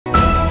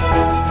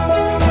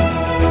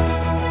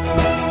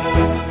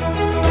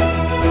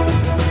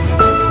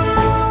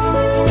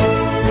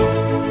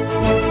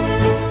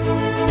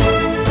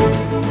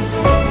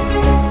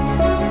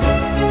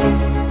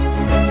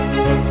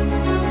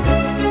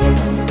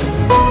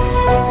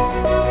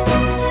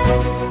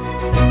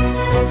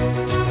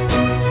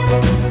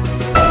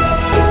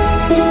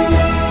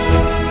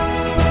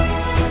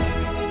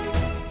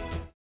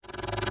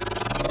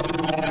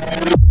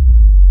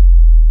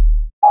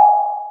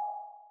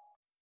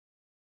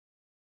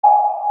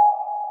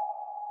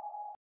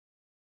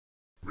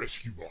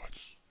rescue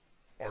bots.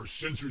 Our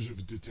sensors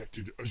have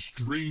detected a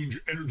strange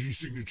energy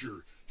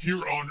signature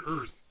here on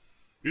Earth.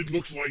 It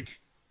looks like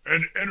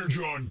an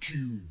energon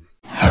cube.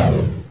 We're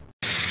on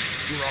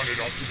it,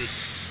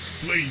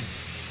 Optimus. Blaze,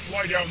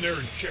 fly down there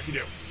and check it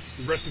out.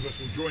 The rest of us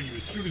will join you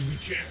as soon as we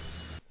can.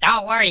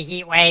 Don't worry,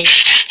 Heatwave.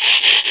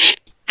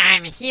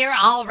 I'm here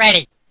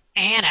already.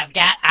 And I've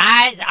got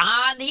eyes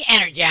on the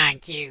energon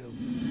cube.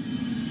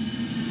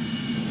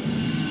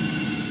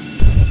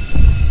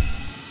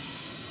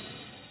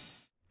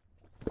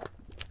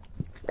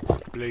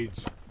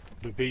 Blades,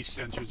 the base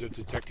sensors are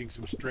detecting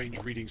some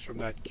strange readings from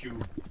that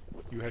cube.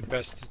 You had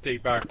best stay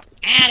back.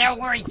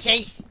 Don't worry,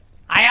 Chase.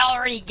 I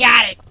already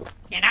got it.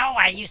 You know,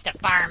 I used to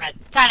farm a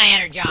ton of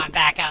energon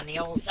back on the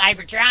old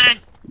Cybertron.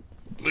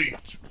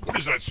 Blades, what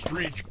is that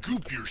strange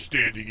goop you're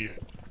standing in?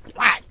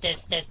 What?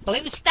 This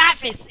blue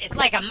stuff? It's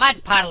like a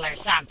mud puddle or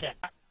something.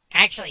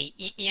 Actually,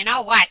 you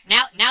know what?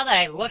 Now that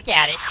I look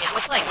at it, it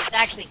looks like it's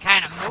actually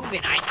kind of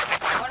moving. Hey!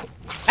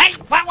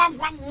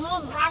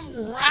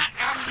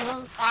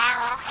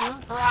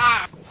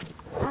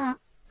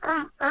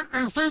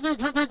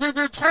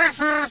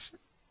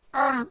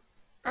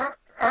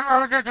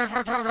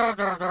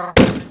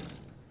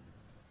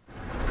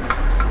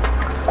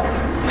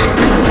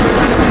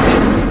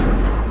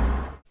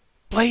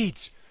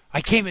 Blades,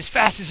 I came as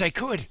fast as I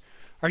could.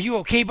 Are you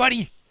okay,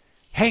 buddy?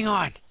 Hang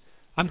on.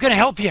 I'm gonna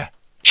help you.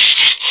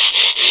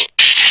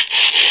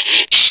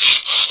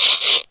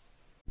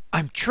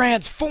 I'm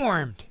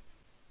transformed.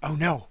 Oh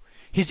no,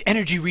 his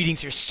energy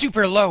readings are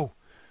super low.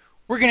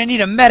 We're gonna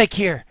need a medic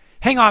here.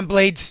 Hang on,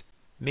 Blades.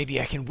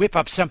 Maybe I can whip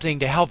up something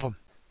to help him.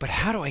 But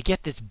how do I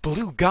get this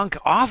blue gunk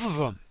off of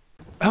him?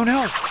 Oh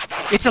no,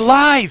 it's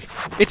alive.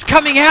 It's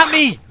coming at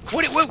me.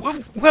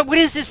 What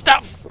is this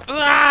stuff?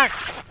 Ah!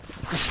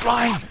 The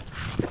slime.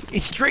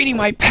 It's draining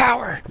my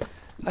power.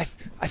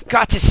 I've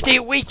got to stay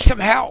awake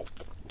somehow.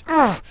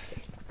 Ugh.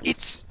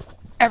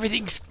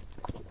 Everything's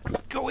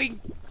going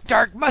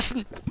dark.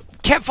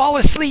 Can't fall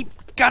asleep.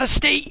 Gotta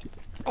stay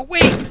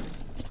awake.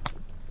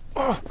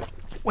 Oh,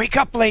 wake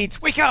up,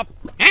 Blades. Wake up.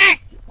 Huh?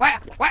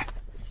 What?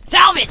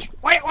 Salvage!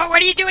 What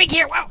are you doing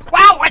here?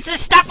 Wow, what's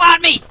this stuff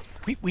on me?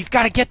 We've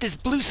got to get this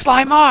blue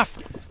slime off.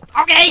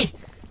 Okay,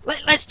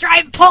 let's try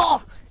and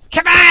pull.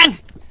 Come on.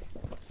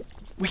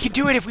 We can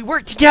do it if we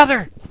work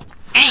together.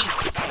 Hey,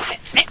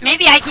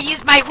 maybe I can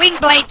use my wing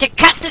blade to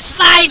cut the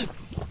slime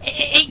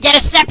and get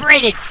us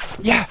separated.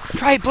 Yeah,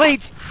 try it,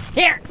 Blades.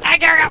 Here, I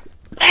go.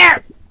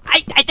 There.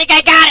 I think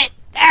I got it.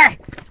 There.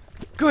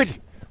 Good.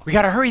 We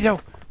gotta hurry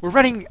though. We're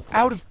running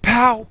out of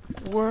power.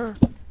 We're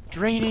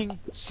draining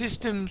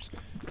systems,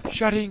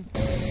 shutting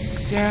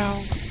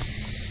down.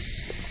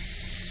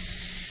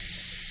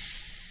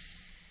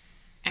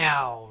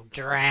 Oh,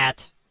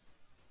 drat.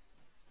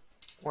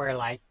 We're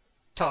like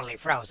totally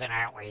frozen,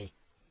 aren't we?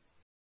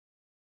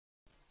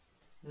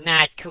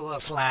 Not cool,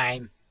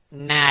 slime.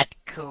 Not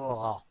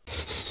cool.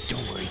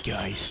 Don't worry,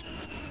 guys.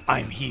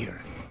 I'm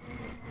here.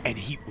 And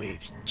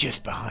Heatwave's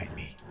just behind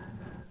me.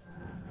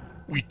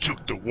 We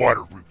took the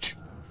water route.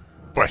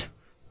 But,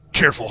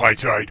 careful, High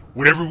Tide.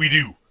 Whatever we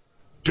do,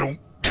 don't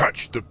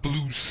touch the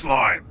blue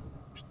slime.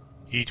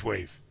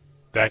 Heatwave,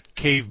 that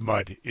cave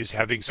mud is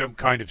having some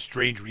kind of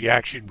strange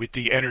reaction with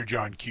the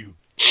energon cube.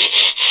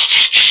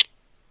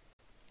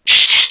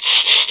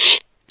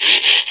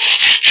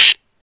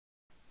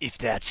 If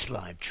that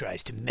slime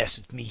tries to mess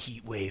with me,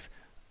 Heatwave,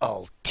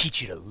 I'll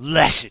teach it a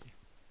lesson.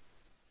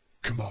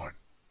 Come on,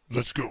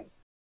 let's go.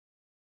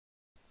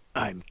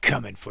 I'm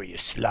coming for you,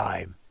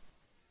 slime.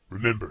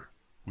 Remember,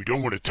 we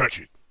don't want to touch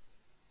it.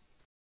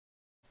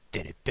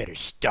 Then it better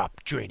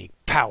stop draining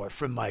power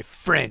from my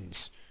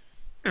friends.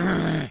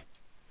 Hang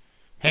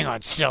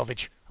on,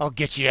 Salvage. I'll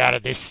get you out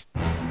of this.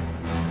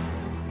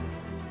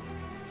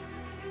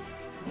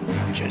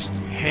 Just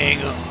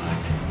hang on.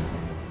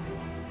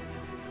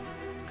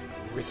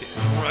 Rip it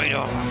right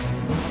off.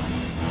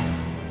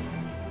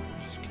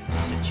 Just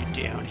gonna set you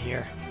down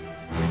here.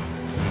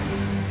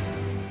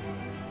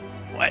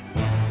 What?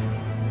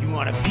 You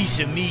want a piece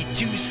of me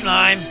too,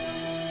 slime?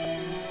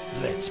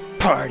 Let's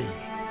party.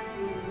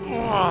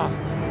 Oh,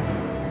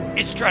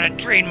 it's trying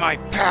to drain my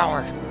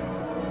power.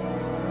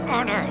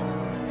 Oh no.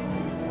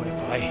 What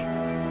if I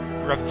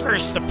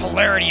reverse the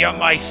polarity on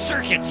my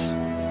circuits?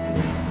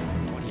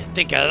 What do you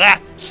think of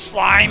that,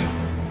 slime?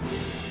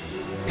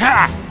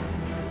 Ha!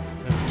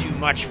 Not too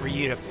much for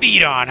you to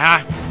feed on,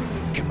 huh?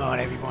 Come on,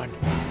 everyone.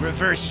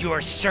 Reverse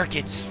your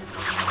circuits.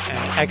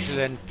 An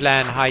excellent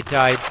plan, High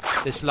Tide.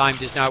 The slime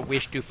does not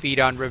wish to feed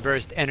on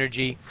reversed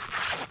energy.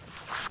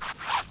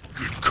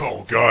 Good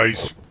call,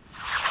 guys.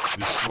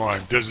 This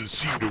slime doesn't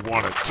seem to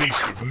want a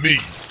taste of me.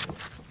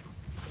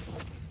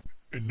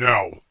 And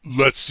now,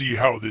 let's see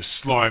how this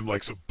slime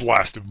likes a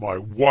blast of my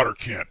water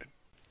cannon.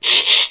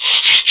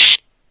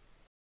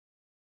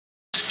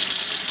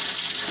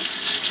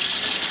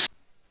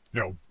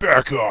 Now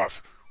back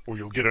off, or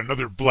you'll get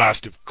another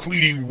blast of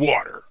cleaning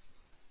water.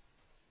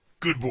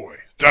 Good boy,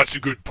 that's a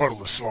good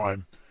puddle of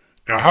slime.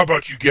 Now how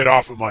about you get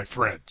off of my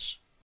friends?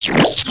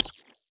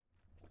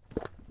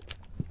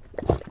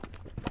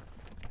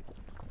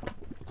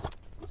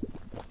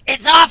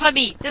 hands off of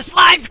me! The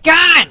slime's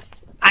gone!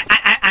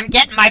 I'm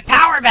getting my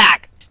power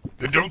back!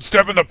 Then don't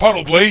step in the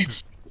puddle,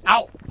 Blades!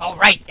 Oh,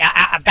 right.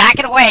 I'm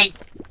backing away.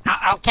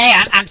 Okay,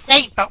 I'm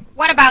safe, but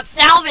what about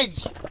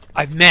Salvage?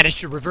 I've managed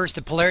to reverse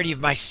the polarity of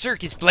my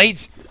circuits,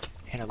 Blades,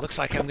 and it looks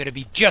like I'm gonna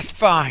be just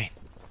fine.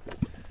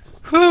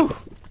 Whew!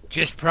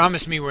 Just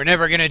promise me we're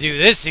never gonna do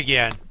this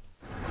again.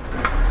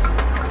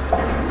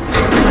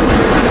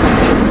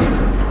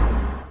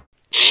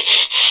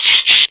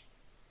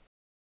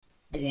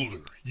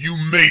 Boulder, you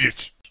made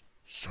it!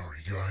 Sorry,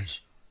 guys.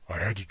 I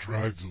had to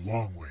drive the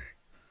long way.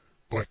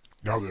 But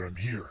now that I'm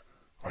here,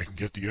 I can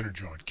get the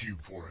energon cube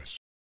for us.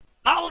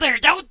 Boulder,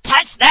 don't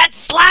touch that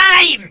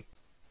slime!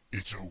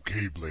 It's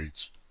okay,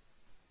 Blades.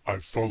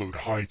 I've followed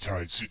High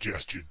Tide's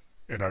suggestion,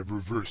 and I've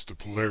reversed the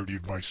polarity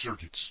of my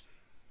circuits.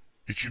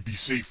 It should be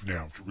safe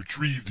now to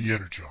retrieve the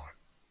energon.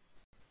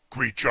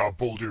 Great job,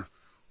 Boulder.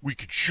 We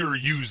could sure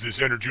use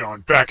this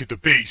energon back at the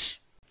base.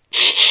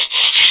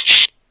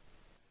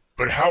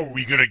 But how are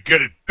we gonna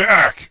get it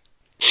back?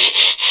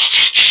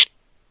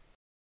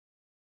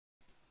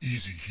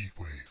 Easy,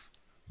 Heatwave.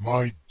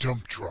 My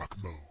dump truck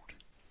mode.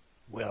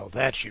 Well,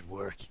 that should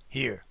work.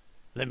 Here,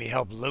 let me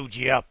help load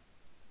you up.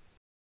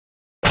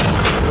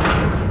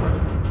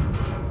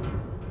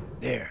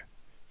 There,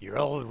 you're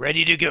all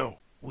ready to go.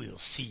 We'll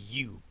see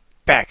you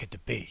back at the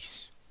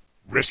base.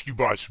 Rescue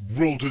bots,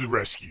 roll to the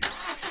rescue.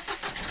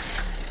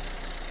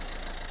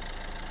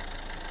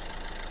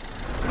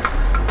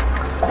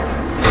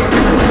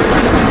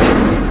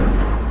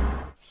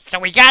 So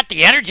we got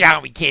the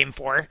energon we came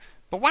for,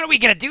 but what are we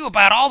gonna do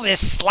about all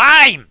this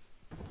slime?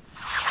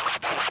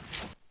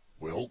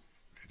 Well,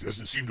 it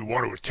doesn't seem to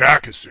want to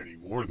attack us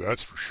anymore,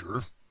 that's for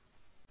sure.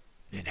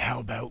 Then how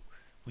about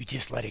we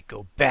just let it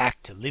go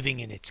back to living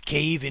in its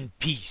cave in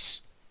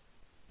peace?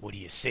 What do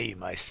you say,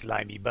 my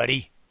slimy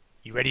buddy?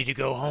 You ready to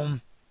go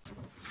home?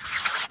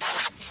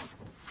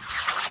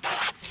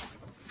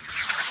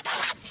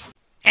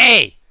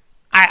 Hey,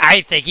 I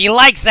think he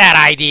likes that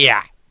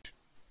idea.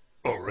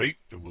 Alright,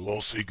 then we'll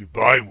all say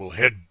goodbye and we'll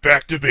head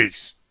back to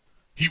base.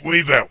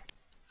 Heatwave out.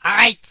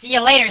 Alright, see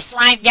you later,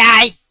 slime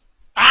guy.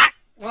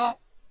 Well,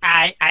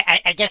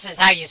 I guess that's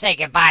how you say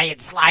goodbye in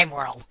slime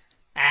world.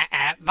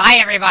 Bye,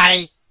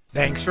 everybody.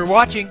 Thanks for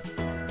watching.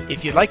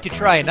 If you'd like to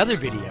try another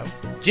video,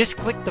 just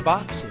click the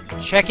box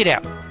and check it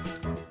out.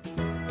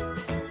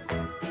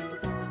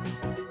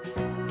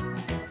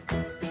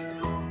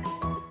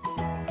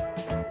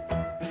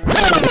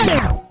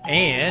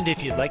 And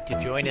if you'd like to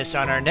join us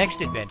on our next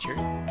adventure,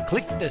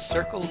 click the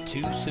circle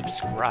to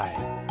subscribe.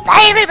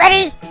 Bye,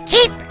 everybody.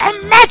 Keep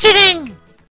imagining.